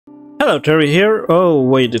Hello, Terry here. Oh,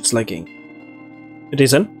 wait, it's lagging. It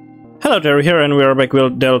isn't. Hello, Terry here, and we are back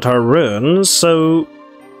with Deltarune. So,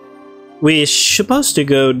 we're supposed to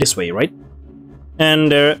go this way, right?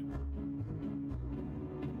 And,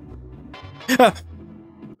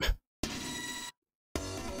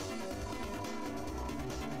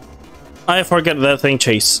 I forget that thing,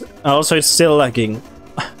 Chase. Also, it's still lagging.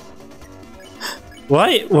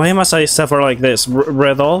 Why must I suffer like this,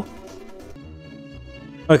 Breathall?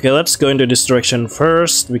 Okay, let's go into this direction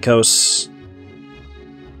first, because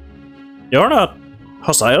you're not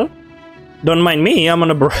hostile. Don't mind me, I'm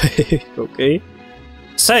on a break, okay?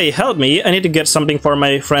 Say, help me, I need to get something for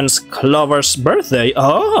my friend's Clover's birthday.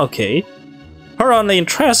 Oh, okay. Her only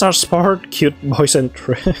interests are sport, cute boys, and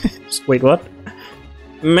trips. Wait, what?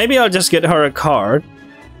 Maybe I'll just get her a card.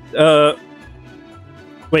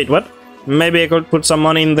 Wait, what? Maybe I could put some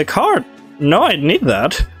money in the card. No, I need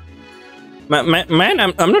that. Man,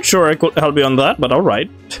 I'm not sure I could help you on that, but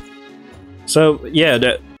alright. So, yeah,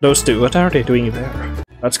 those two, what are they doing there?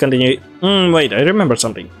 Let's continue. Wait, I remember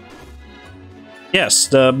something. Yes,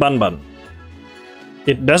 the bun.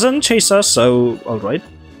 It doesn't chase us, so alright.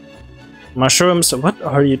 Mushrooms, what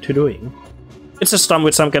are you two doing? It's a stump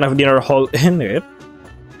with some kind of dinner hole in it.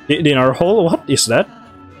 Dinner hole? What is that?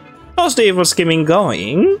 How's the evil scheming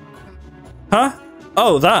going? Huh?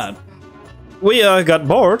 Oh, that. We got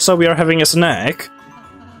bored, so we are having a snack.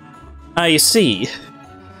 I see.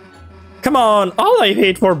 Come on, all I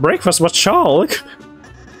ate for breakfast was chalk.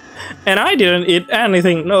 And I didn't eat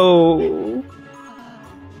anything, no.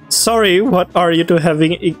 Sorry, what are you two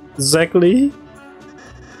having exactly?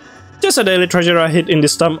 Just a daily treasure I hid in the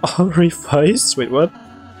stump orifice. Wait, what?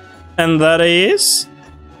 And that is?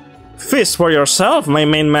 Fish for yourself, my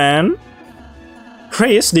main man.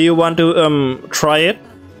 Chris, do you want to try it?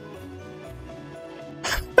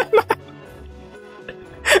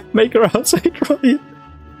 Make her outside try it.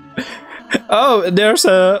 Oh, there's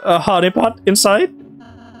a honey pot inside.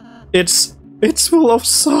 It's full of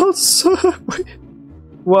sauce.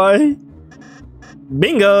 Why?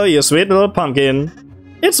 Bingo, you sweet little pumpkin.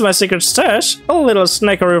 It's my secret stash. A little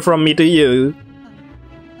snackery from me to you.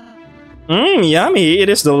 Yummy. It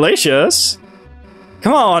is delicious.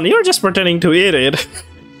 Come on, you're just pretending to eat it.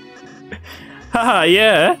 Haha,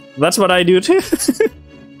 yeah, that's what I do too.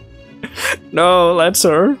 No, let's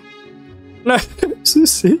her. No,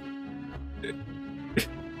 Susie.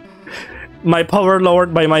 My power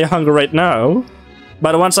lowered by my hunger right now.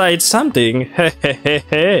 But once I eat something,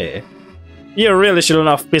 hey. You really shouldn't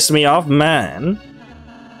have pissed me off, man.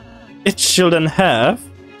 It shouldn't have.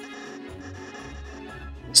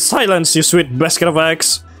 Silence, you sweet basket of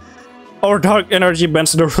eggs. Our dark energy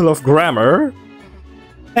bends the rule of grammar.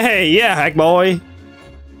 Hey, yeah, hack boy.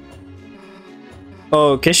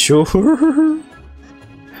 Okay, sure.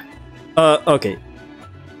 Okay.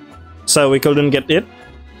 So we couldn't get it?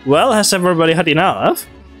 Well, has everybody had enough?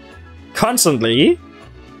 Constantly?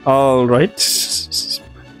 Alright.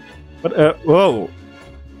 But, whoa.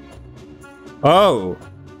 Oh.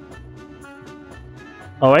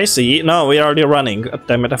 Oh, I see. No, we are already running. Oh,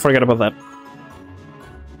 damn it, I forgot about that.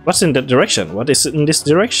 What's in that direction? What is in this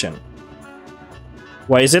direction?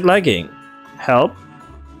 Why is it lagging? Help?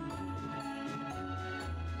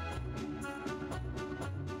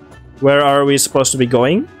 Where are we supposed to be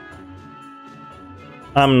going?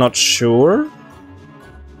 I'm not sure.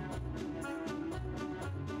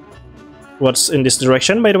 What's in this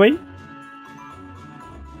direction, by the way?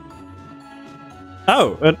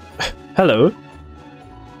 Oh, hello.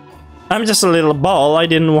 I'm just a little ball. I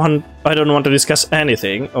don't want to discuss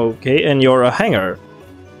anything. Okay, and you're a hanger.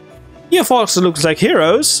 You folks look like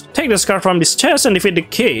heroes. Take the scarf from this chest and defeat the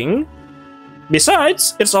king.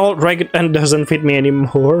 Besides, it's all ragged and doesn't fit me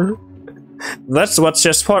anymore. That's what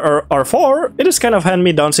chests are for. It is kind of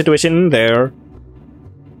hand-me-down situation in there.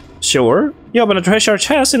 Sure. You open a treasure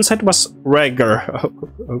chest, inside was Rager.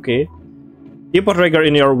 Okay. You put Rager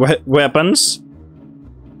in your weapons.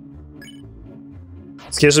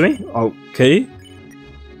 Excuse me? Okay.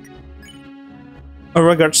 A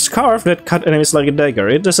rugged scarf that cut enemies like a dagger.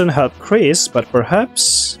 It doesn't help Chris, but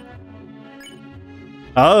perhaps...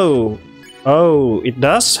 Oh, it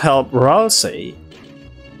does help Ralsei.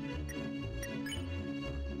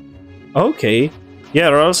 Okay.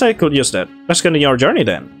 Yeah, Ralsei could use that. Let's continue our journey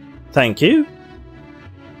then. Thank you.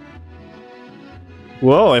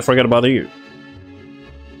 Whoa, I forgot about you.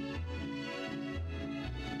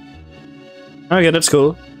 Okay, that's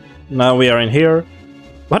cool. Now we are in here.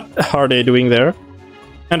 What are they doing there?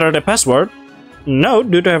 Enter the password. No,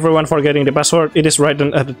 due to everyone forgetting the password, it is right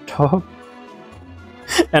at the top.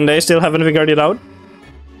 And they still haven't figured it out?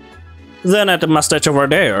 Then at the mustache over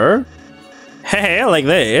there. Hey, like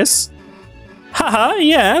this. Haha,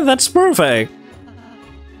 yeah, that's perfect.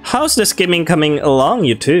 How's the skimming coming along,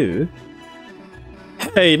 you two?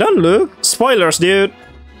 Hey, don't look. Spoilers, dude.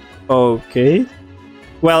 Okay.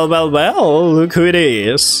 Well, look who it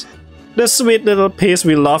is. The sweet little piece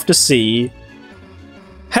we love to see.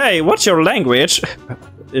 Hey, what's your language?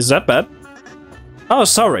 Is that bad? Oh,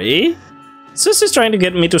 sorry. Sissy's trying to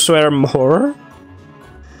get me to swear more.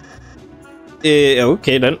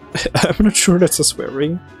 Okay then. I'm not sure that's a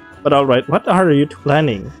swearing. But alright, what are you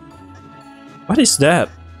planning? What is that?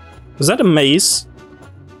 Is that a maze?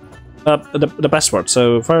 The password.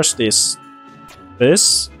 So first is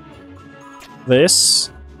this.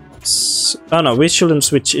 Oh no, we shouldn't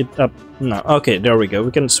switch it up. No, okay, there we go.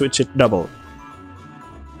 We can switch it double.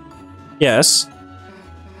 Yes.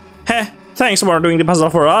 Heh, thanks for doing the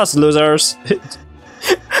puzzle for us, losers.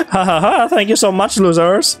 Hahaha, thank you so much,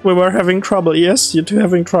 losers. We were having trouble. Yes, you two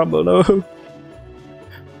having trouble. No.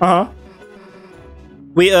 Uh-huh.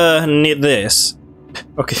 We need this.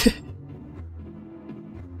 Okay.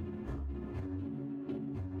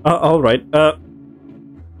 Alright.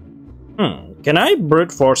 Can I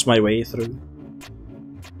brute force my way through?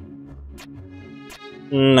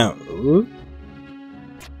 No.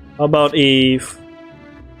 How about if...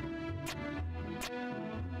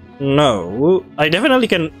 No. I definitely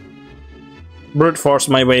can brute force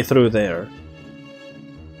my way through there.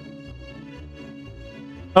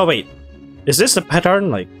 Oh wait. Is this the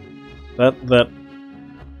pattern? Like... That...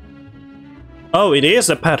 Oh, it is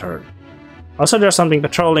a pattern. Also, there's something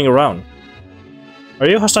patrolling around. Are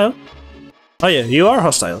you hostile? Oh yeah, you are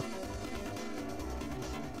hostile.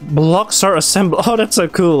 Blocks are assembled. Oh, that's so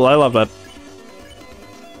cool. I love that.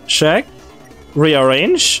 Check.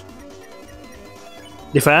 Rearrange.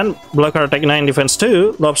 Defend. Blocker attack 9, defense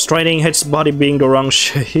 2. Lob striking, hits body being the wrong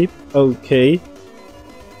shape. Okay.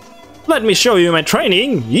 Let me show you my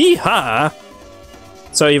training. Yeehaw!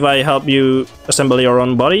 So if I help you assemble your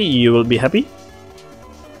own body, you will be happy?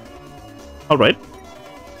 Alright.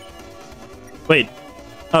 Wait.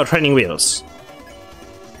 Oh, training wheels.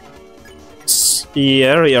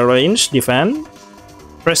 Yeah, rearrange, defend.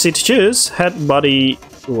 Press it to choose. Head, body,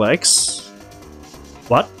 legs.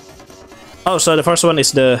 What? Oh, so the first one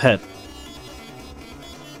is the head.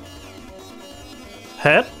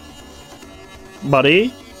 Head.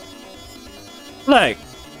 Body. Leg.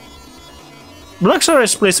 Blackstar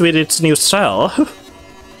is pleased with its new style.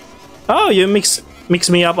 Oh, you mix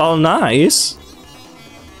me up all nice.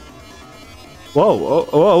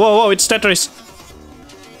 Whoa, it's Tetris.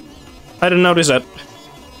 I didn't notice that.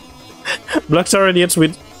 Blackstar radiates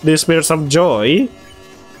with the spirits of joy.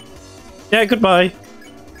 Yeah, goodbye.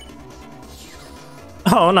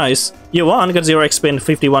 Oh, nice. You won, got 0 XP and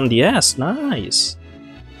 51 DS. Nice.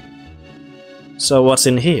 So what's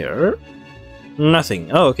in here?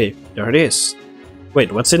 Nothing. Oh, okay. There it is.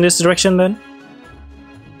 Wait, what's in this direction then?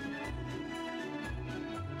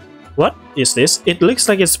 What is this? It looks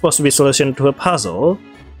like it's supposed to be a solution to a puzzle,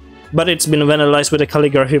 but it's been vandalized with a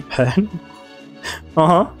calligraphy pen.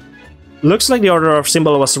 Uh-huh. Looks like the order of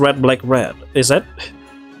symbol was red, black, red. Is it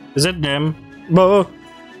them? Whoa.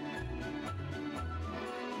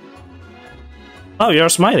 Oh, you're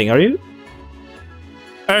smiling, are you?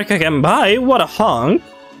 Erica can buy? What a hunk!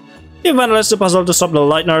 You vandalized the puzzle to stop the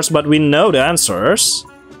Lightners, but we know the answers.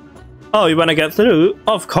 Oh, you wanna get through?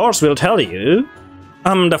 Of course we'll tell you.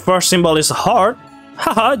 The first symbol is a heart.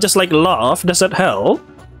 Haha, just like love. Does that help?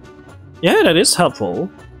 Yeah, that is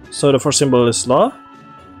helpful. So the first symbol is love.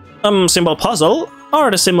 Symbol puzzle? Or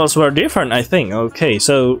the symbols were different, I think. Okay,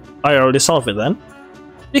 so I already solved it then.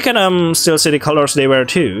 You can still see the colors they were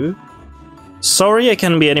too. Sorry, I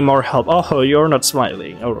can't be any more help. Oh, you're not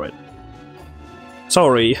smiling. Alright.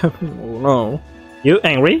 Sorry. Oh, no. You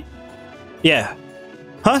angry? Yeah.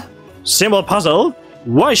 Huh? Symbol puzzle?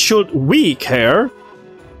 Why should we care?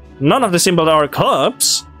 None of the symbols are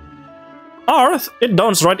clubs. Arth, it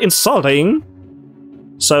sounds right insulting.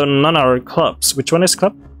 So none are clubs. Which one is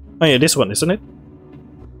club? Oh yeah, this one, isn't it?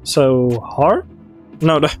 So heart?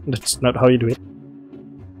 No, that's not how you do it.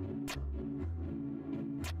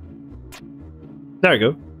 There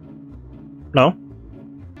you go. No.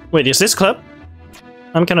 Wait, is this club?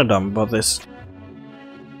 I'm kinda dumb about this.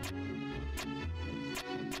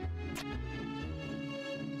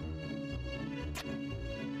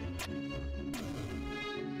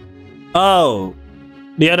 Oh,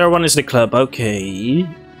 the other one is the club, okay.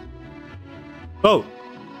 Oh,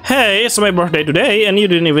 hey, it's my birthday today and you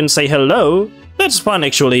didn't even say hello. That's fun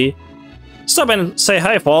actually. Stop and say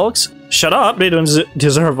hi, folks. Shut up, they don't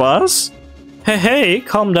deserve us. Hey,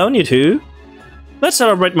 calm down you two. Let's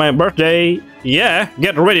celebrate my birthday. Yeah,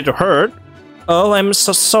 get ready to hurt. Oh, I'm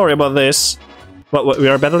so sorry about this. What we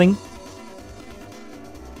are battling?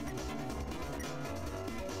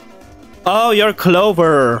 Oh, you're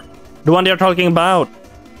Clover. The one they're talking about.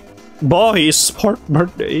 Boys, sport,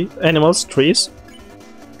 birthday, animals, trees.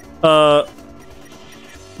 Defend,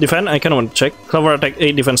 I kind of want to check. Clover attack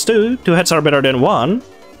 8, defense 2. 2 heads are better than 1.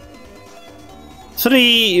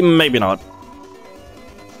 3, maybe not.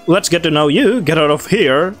 Let's get to know you. Get out of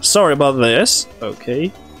here. Sorry about this.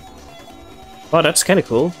 Okay. Oh, that's kind of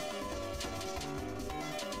cool.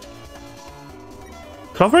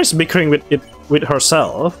 Clover is bickering with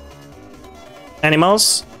herself.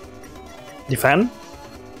 Animals. Defend.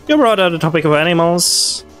 You brought up the topic of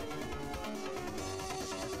animals.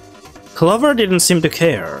 Clover didn't seem to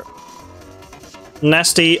care.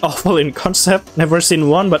 Nasty, awful in concept. Never seen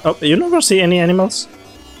one, but oh, you never see any animals?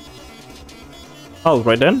 Oh,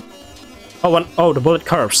 right then. Oh, the bullet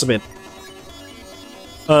curves a bit.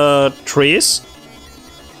 Trees?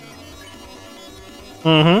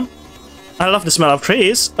 I love the smell of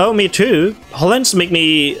trees. Oh, me too. Hollands make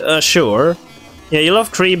me sure. Yeah, you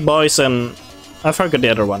love tree boys and... I forgot the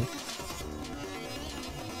other one.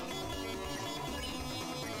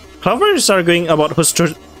 Clover is arguing about whose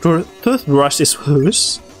toothbrush is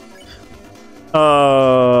whose.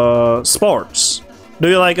 Sports. Do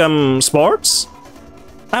you like sports?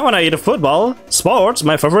 I wanna eat a football. Sports,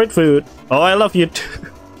 my favorite food. Oh, I love you too.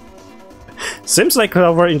 Seems like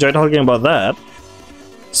Clover enjoyed talking about that.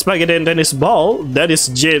 Spaghetti and tennis ball. That is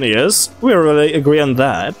genius. We really agree on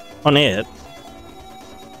that. On it.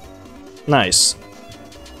 Nice.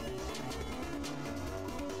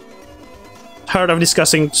 Tired of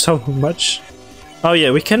discussing so much. Oh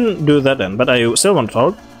yeah, we can do that then, but I still want to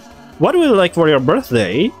talk. What would you like for your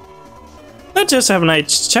birthday? Let's just have a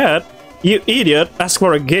nice chat. You idiot, ask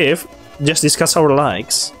for a gift. Just discuss our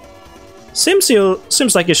likes. Seems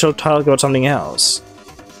like you should talk about something else.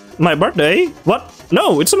 My birthday? What?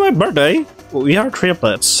 No, it's not my birthday. We are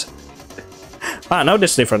triplets. Ah, now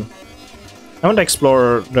that's different. I want to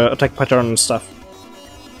explore the attack pattern and stuff.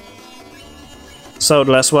 So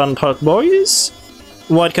the last one, talk boys.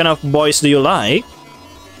 What kind of boys do you like?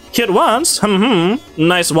 Cute ones?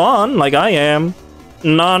 Nice one, like I am.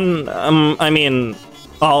 None, I mean,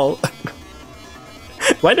 all.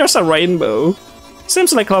 Why there's a rainbow?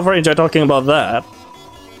 Seems like Clover enjoyed talking about that.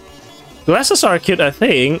 Glasses are cute, I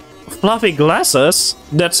think. Fluffy glasses?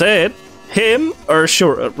 That's it. Him? Or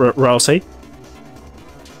sure, Rousey.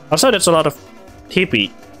 Also, that's a lot of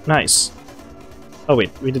TP. Nice. Oh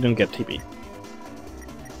wait, we didn't get TP.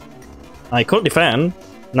 I could defend.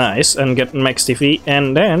 Nice, and get max TP,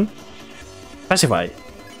 and then pacify.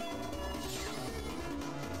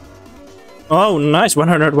 Oh, nice,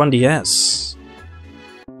 101 DS.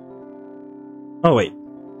 Oh wait.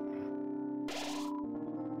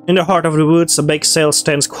 In the heart of the woods, a bake sale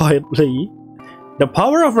stands quietly. The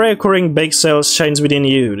power of recurring bake sales shines within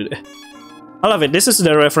you. I love it. This is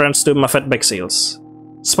the reference to Muffet bake sales.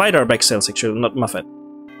 Spider bake sales, actually, not Muffet.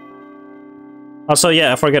 Also,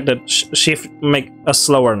 yeah, I forget that shift make us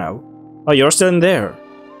slower now. Oh, you're still in there.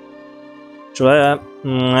 Should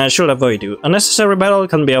I should avoid you. Unnecessary battle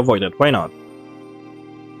can be avoided. Why not?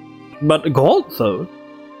 But gold, though.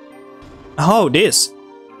 Oh, this.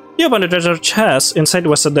 You open the treasure chest. Inside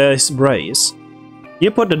was a dice brace.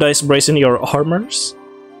 You put the dice brace in your armors.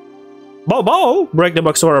 Bobo, break the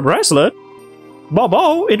box for a bracelet.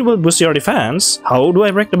 Bobo, it will boost your defense. How do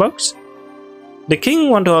I break the box? The king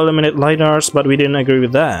wanted to eliminate liners, but we didn't agree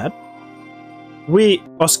with that. We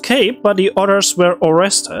escaped, but the others were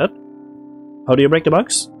arrested. How do you break the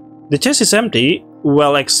box? The chest is empty,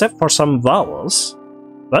 well, except for some vowels.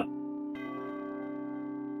 What?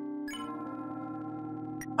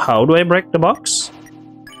 How do I break the box?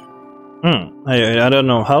 I don't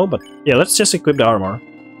know how, but yeah, let's just equip the armor.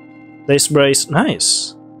 Dice brace,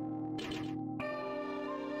 nice.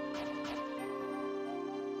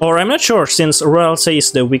 Or I'm not sure, since Royalty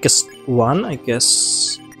is the weakest one, I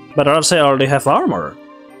guess. But Royalty already have armor,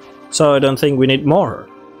 so I don't think we need more.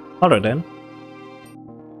 Alright then.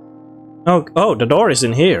 Oh, the door is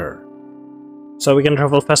in here. So we can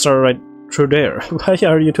travel faster right through there. Why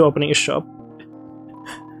are you two opening a shop?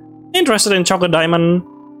 Interested in chocolate diamond?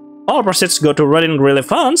 All proceeds go to Redding Relief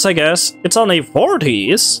Funds, I guess. It's only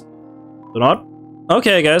 40s. Do not?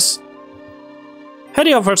 Okay, I guess.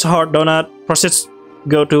 Hetty offers a hard donut. Proceeds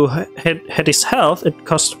go to Hetty's health. It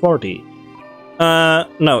costs 40.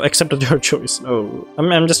 No, accepted your choice. No,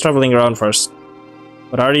 I'm just traveling around first.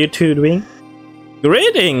 What are you two doing?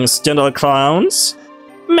 Greetings, gentle clowns.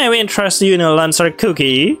 May we interest you in a Lancer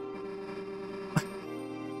cookie?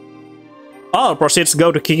 All proceeds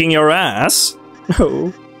go to kicking your ass.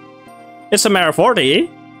 No. It's a mere 40.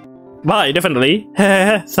 Bye, definitely.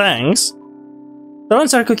 Thanks. The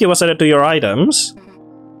Lancer cookie was added to your items.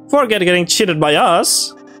 Forget getting cheated by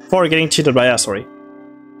us. For getting cheated by us, sorry.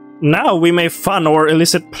 Now we may fund our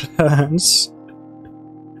illicit plans.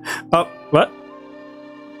 Oh, what?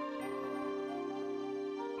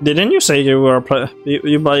 Didn't you say you were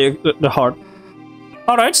you buy the heart?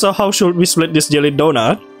 Alright, so how should we split this jelly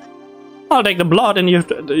donut? I'll take the blood and you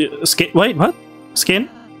skin. Wait, what? Skin?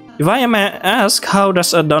 If I may ask, how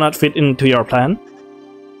does a donut fit into your plan?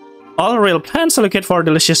 All real plans allocate for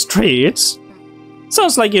delicious treats.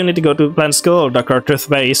 Sounds like you need to go to plant school, Dr.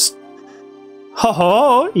 Toothpaste. Ho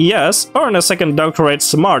ho, yes, earn a second doctorate,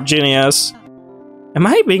 smart genius. Am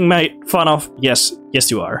I being made fun of? Yes,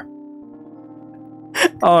 you are.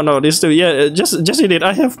 Oh no, this too. Yeah, just eat it.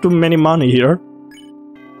 I have too many money here.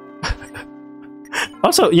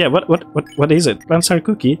 Also, yeah, what is it? Lancer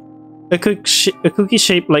cookie? A cookie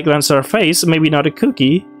shaped like Lancer face, maybe not a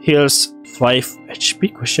cookie. Heals 5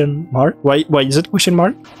 HP? Question mark? Why is it question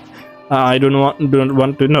mark? I don't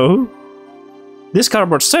want to know. This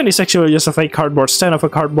cardboard stand is actually just a fake cardboard stand of a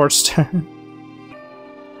cardboard stand.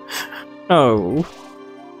 Oh.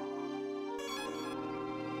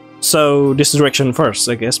 So this direction first,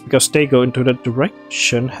 I guess, because they go into that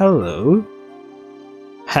direction. Hello.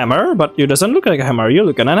 Hammer? But you doesn't look like a hammer, you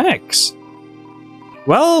look like an axe.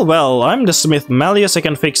 Well, I'm the smith Malleus. I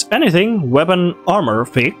can fix anything. Weapon, armor,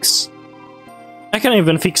 fix. I can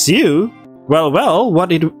even fix you. Well,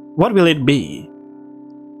 what will it be?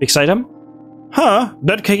 Fix item? Huh,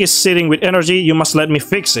 that cake is sitting with energy, you must let me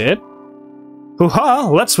fix it. Hoo-ha,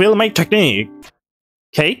 let's feel my technique.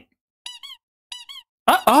 Cake?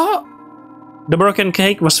 The broken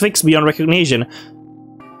cake was fixed beyond recognition.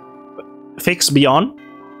 Fixed beyond?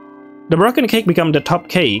 The broken cake became the top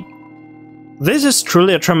cake. This is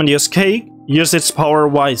truly a tremendous cake. Use its power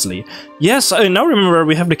wisely. Yes, I now remember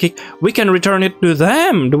we have the cake. We can return it to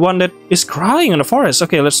them, the one that is crying in the forest.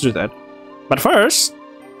 Okay, let's do that. But first...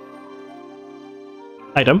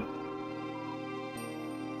 Item.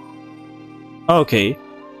 Okay.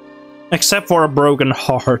 Except for a broken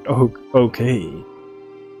heart. Okay.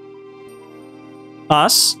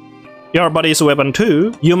 Us? Your body is a weapon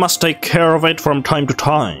too. You must take care of it from time to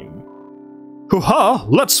time. Hoo-ha!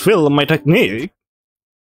 Let's feel my technique.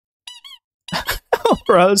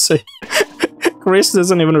 Rosie. Chris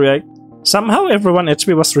doesn't even react. Somehow everyone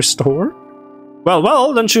HP was restored?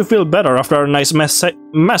 Well, don't you feel better after a nice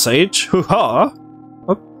message? Hoo-ha!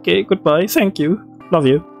 Okay, goodbye, thank you. Love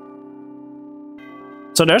you.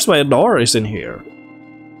 So there's why a door is in here.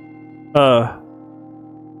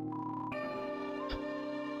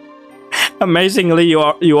 Amazingly, you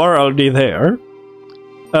are already there.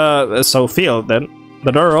 So field then.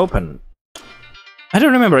 The door open. I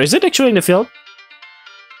don't remember, is it actually in the field?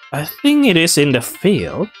 I think it is in the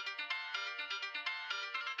field.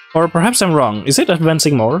 Or perhaps I'm wrong. Is it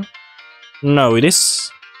advancing more? No, it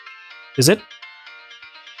is. Is it?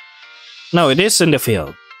 No, it is in the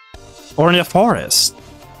field. Or in the forest.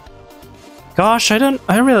 Gosh, I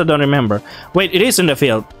really don't remember. Wait, it is in the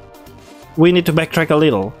field. We need to backtrack a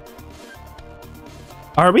little.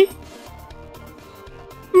 Are we?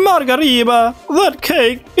 Margarita, that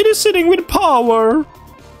cake, it is sitting with power.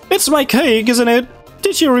 It's my cake, isn't it?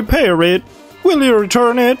 Did you repair it? Will you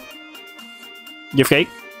return it? Give cake?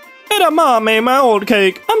 Edamame, my old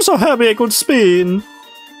cake. I'm so happy I could spin.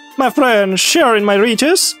 My friend, share in my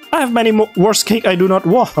riches. I have many worse cake I do not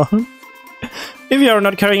want. If you are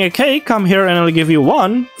not carrying a cake, come here and I'll give you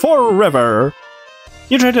one forever.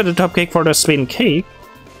 You traded the top cake for the spin cake.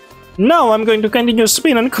 Now I'm going to continue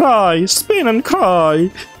spin and cry. Spin and cry.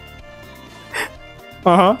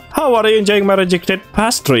 How are you enjoying my rejected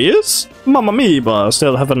pastries? Mamma mia,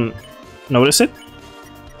 still haven't noticed it.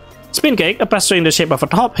 Spin cake, a pastry in the shape of a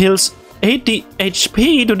top, heals 80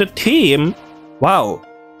 HP to the team. Wow.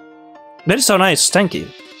 That is so nice, thank you.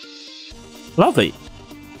 Lovely.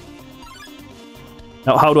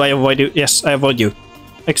 Now how do I avoid you? Yes, I avoid you.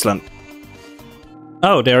 Excellent.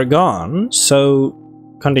 Oh, they're gone, so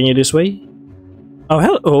continue this way. Oh,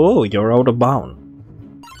 hell. Oh, you're out of bound.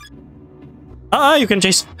 You can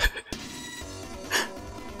chase.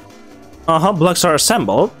 Blocks are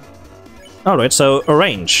assembled. Alright, so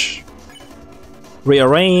arrange.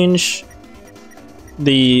 Rearrange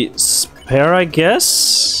the spare, I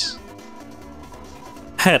guess.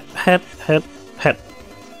 Head.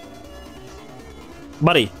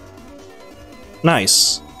 Buddy.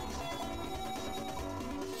 Nice.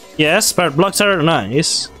 Yes, spare blocks are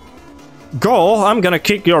nice. Go, I'm gonna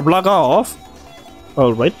kick your block off.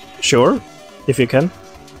 Alright, sure. If you can.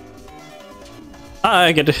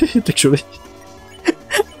 I get it, actually.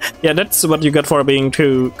 Yeah, that's what you get for being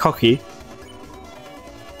too cocky.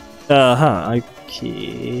 Okay.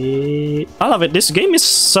 I love it. This game is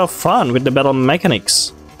so fun with the battle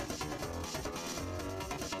mechanics.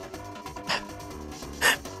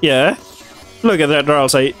 Yeah. Look at that, I'll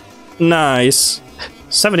say. Nice.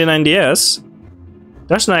 79 DS.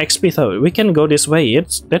 There's no XP though. We can go this way.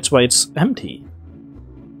 That's why it's empty.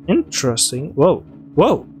 Interesting. Whoa.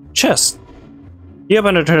 Whoa. Chest. You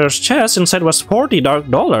opened the treasure's chest. Inside was 40 dark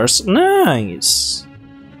dollars. Nice.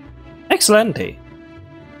 Excellent.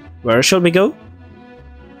 Where shall we go?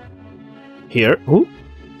 Here. Ooh.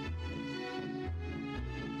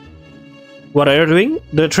 What are you doing?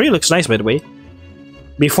 The tree looks nice, by the way.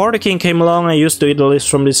 Before the king came along, I used to eat the leaves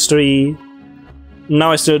from this tree.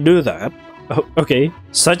 Now I still do that. Oh, okay.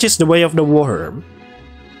 Such is the way of the worm.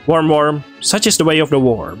 Worm. Such is the way of the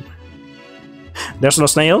worm. There's no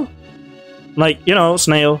snail? Like, you know,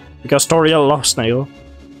 snail. Because Toriel loves snail.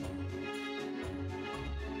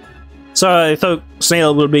 So I thought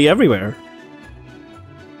snail will be everywhere.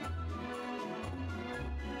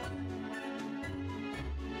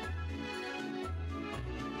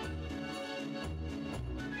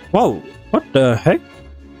 Whoa, what the heck?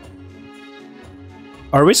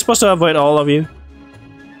 Are we supposed to avoid all of you?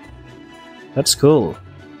 That's cool.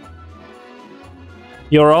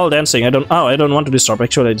 You're all dancing. I don't want to disturb.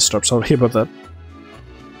 Actually, I disturb. Sorry about that.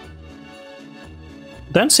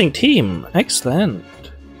 Dancing team. Excellent.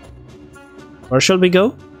 Where shall we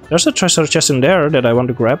go? There's a treasure chest in there that I want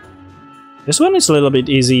to grab. This one is a little bit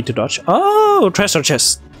easy to dodge. Oh, treasure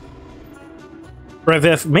chest.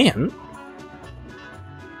 Revive man.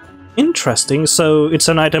 Interesting. So it's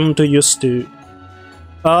an item to use to...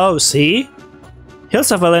 Oh, see?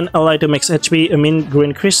 Heals a valiant ally to max HP, a mint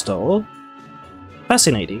green crystal.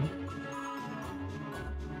 Fascinating.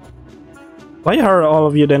 Why are all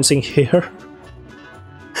of you dancing here?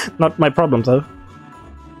 Not my problem though.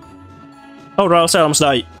 Oh, Ralsei almost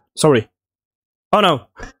died. Sorry. Oh no.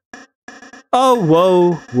 Oh,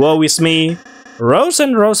 woe. Woe is me. Rows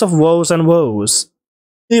and rows of woes and woes.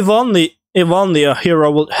 If only a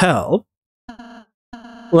hero would help.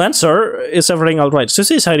 Lancer, is everything alright?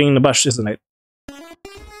 Susie is hiding in the bush, isn't it?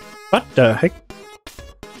 What the heck?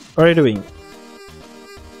 What are you doing?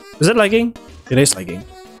 Is it lagging? It is lagging.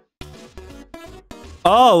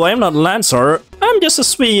 Oh, I'm not Lancer. I'm just a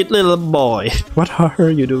sweet little boy. What are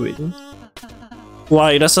you doing?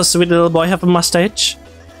 Why does a sweet little boy have a mustache?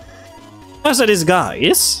 As a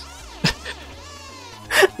disguise?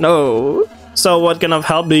 No. So what kind of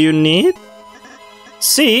help do you need?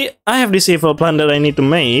 See, I have this evil plan that I need to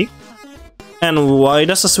make. And why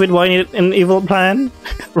does a sweet boy need an evil plan?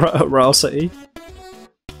 Ralsei.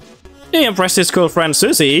 You impressed his cool friend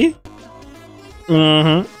Susie.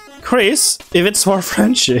 Chris, if it's for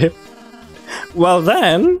friendship, well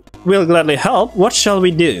then, we'll gladly help. What shall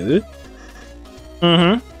we do?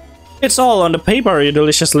 It's all on the paper, you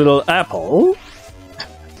delicious little apple.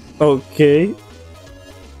 Okay.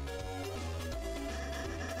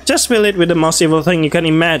 Just fill it with the most evil thing you can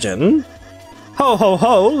imagine. Ho ho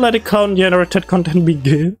ho, let the clown-generated content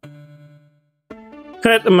begin.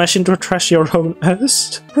 Create a machine to trash your own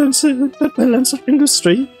ass. Princess, that balance of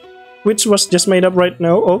industry. Which was just made up right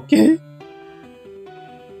now, okay.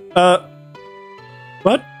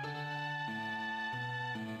 What?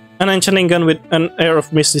 An enchanting gun with an air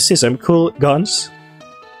of mysticism. Cool guns.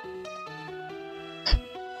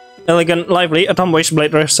 Elegant, lively, a tomboyish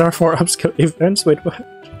blade reserved for upscale events. Wait, what?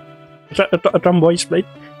 A tomboyish blade?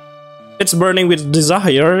 It's burning with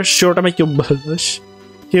desire, sure to make you blush.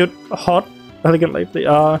 Cute, hot, elegant, lively.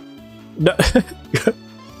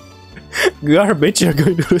 Garbage, you're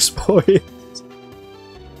going to lose points.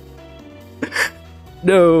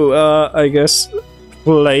 No, I guess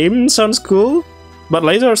flame sounds cool, but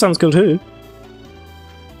laser sounds cool too.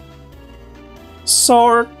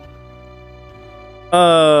 Sword.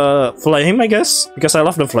 Flame, I guess, because I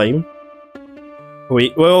love the flame.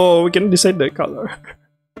 Wait, well, we can decide the color.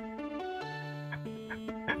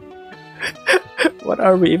 What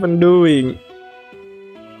are we even doing?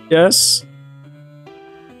 Yes.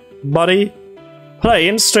 Body.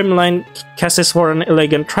 Plain, streamlined chassis for an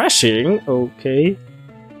elegant trashing. Okay.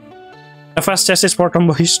 A fast chassis for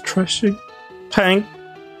tomboyish trashing. Tank.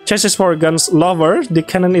 Chassis for guns lover. The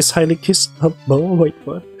cannon is highly kissable. Wait,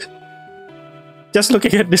 what? Just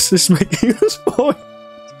looking at this is making us point.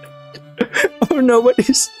 Oh no, what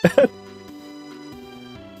is that?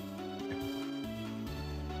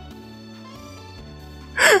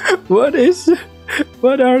 What is it?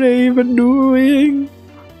 What are they even doing?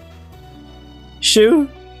 Shoe?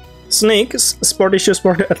 Sneak? Sporty shoe,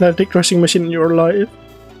 sporty athletic crushing machine in your life?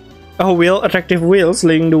 Oh, wheel, attractive wheels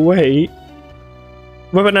leading the way.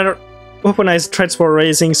 Weaponized threats for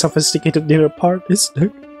raising sophisticated dinner parties.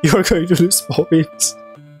 You are going to lose points.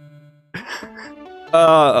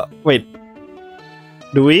 Wait.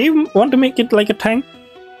 Do we want to make it like a tank?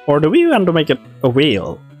 Or do we want to make it a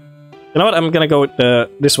wheel? You know what? I'm gonna go with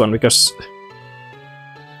this one because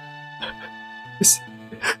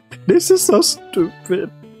this is so stupid.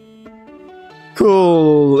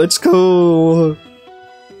 Cool. It's cool.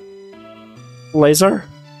 Laser,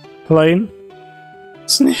 plane,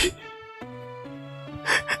 sneak.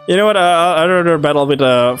 You know what? I'd rather battle with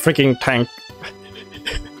a freaking tank.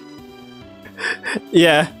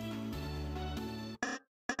 Yeah.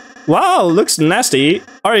 Wow, looks nasty.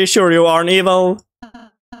 Are you sure you aren't evil?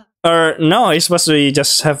 No, he's supposed to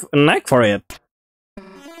just have a knack for it.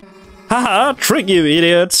 Haha, trick you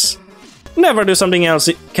idiots. Never do something else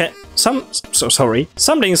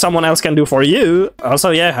something someone else can do for you.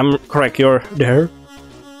 Also, yeah, I'm correct, you're there.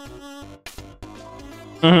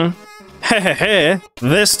 Hehehe,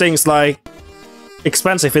 this thing's like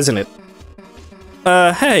expensive, isn't it?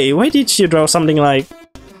 Hey, why did you draw something like...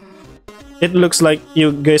 It looks like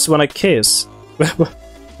you guys wanna kiss.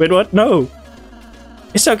 Wait, what? No.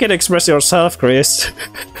 It's okay to express yourself, Chris.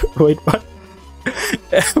 Wait, what?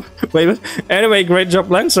 Wait, anyway, great job,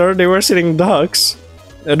 Lancer. They were sitting ducks.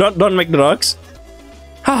 Don't make the ducks.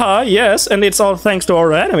 Haha, yes, and it's all thanks to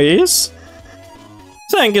our enemies.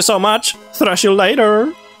 Thank you so much. Thrash you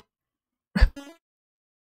later.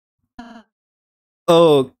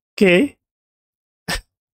 Okay.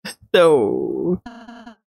 No.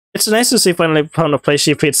 It's nice to see finally found a place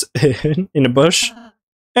she fits in the bush.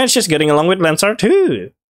 And she's getting along with Lancer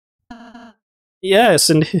too. Yes,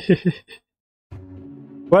 and...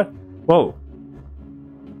 What? Whoa.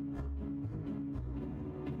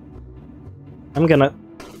 I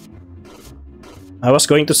was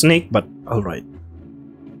going to sneak, but alright.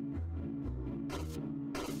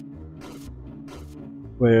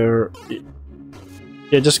 Where...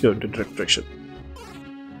 Yeah, just go in the direction.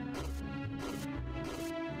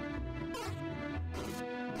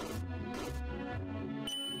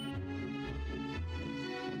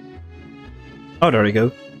 Oh, there we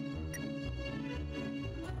go.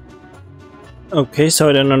 Okay, so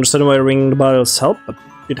I don't understand why ringing the bells help, but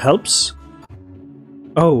it helps.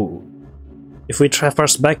 Oh. If we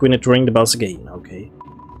traverse back, we need to ring the bells again. Okay.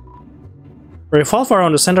 Revolve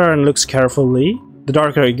around the center and looks carefully. The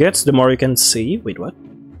darker it gets, the more you can see. Wait, what?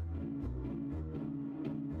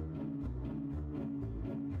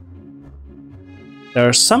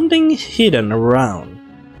 There's something hidden around.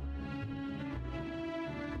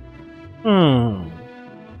 Hmm?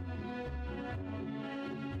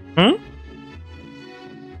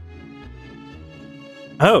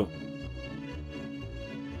 Oh.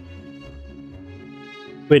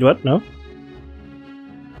 Wait, what? No?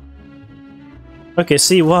 Okay,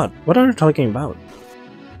 see what? What are you talking about?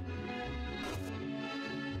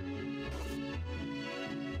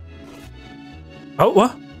 Oh,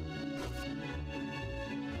 what?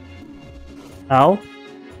 Ow.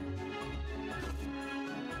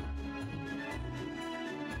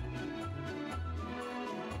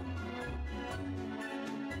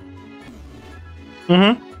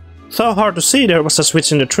 So hard to see. There was a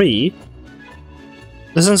switch in the tree.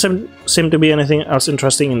 Doesn't seem to be anything else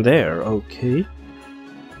interesting in there. Okay.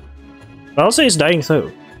 But I'll say it's dying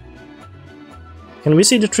though. Can we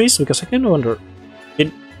see the trees? Because I kind of wonder.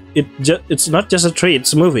 It's not just a tree.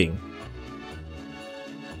 It's moving.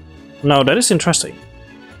 Now that is interesting.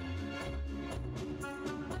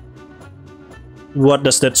 What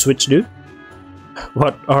does that switch do?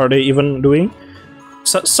 What are they even doing?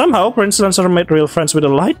 Somehow Prince Lancer made real friends with a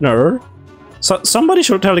Lightner. So somebody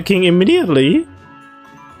should tell the king immediately.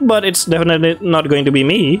 But it's definitely not going to be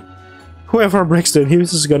me. Whoever breaks the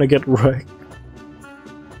news is gonna get wrecked.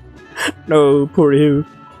 No, poor you.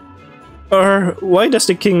 Or why does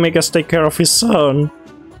the king make us take care of his son?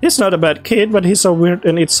 He's not a bad kid, but he's so weird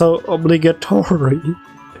and it's so obligatory.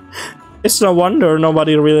 It's no wonder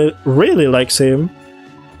nobody really likes him.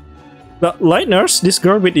 But Lightners, this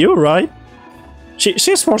girl with you, right?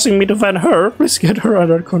 She's forcing me to find her. Please get her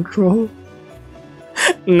under control.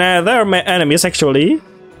 Nah, they're my enemies actually.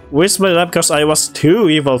 We split up because I was too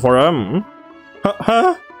evil for them.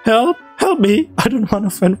 Huh? Help me! I don't want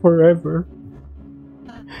to fight forever.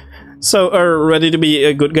 So, are ready to be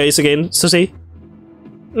a good guys again, Susie?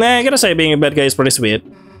 Nah, I gotta say being a bad guy is pretty sweet.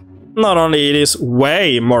 Not only it is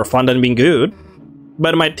way more fun than being good,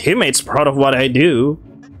 but my teammates proud of what I do.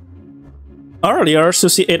 Earlier,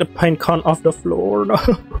 Susie ate a pine cone off the floor. No.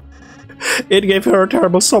 It gave her a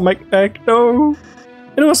terrible stomach ache. No.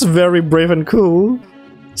 It was very brave and cool.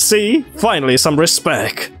 See? Finally, some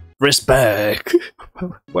respect. Respect.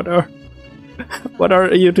 What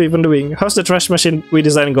are you two even doing? How's the trash machine we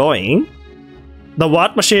designed going? The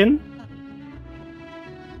what machine?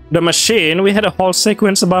 The machine? We had a whole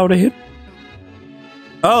sequence about it.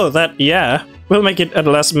 Oh, that, yeah. We'll make it at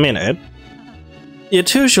the last minute. You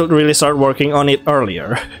two should really start working on it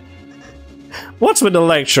earlier. What's with the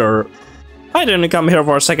lecture? I didn't come here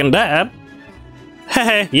for a second dad.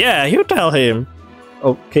 Heh, yeah, you tell him.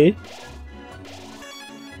 Okay.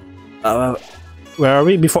 Where are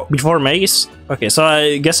we? Before Maze? Okay, so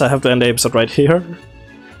I guess I have to end the episode right here.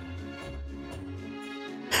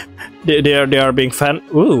 They are being fan.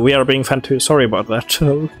 Ooh, we are being fan too. Sorry about that.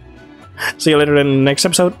 See you later in the next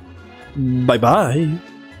episode. Bye bye.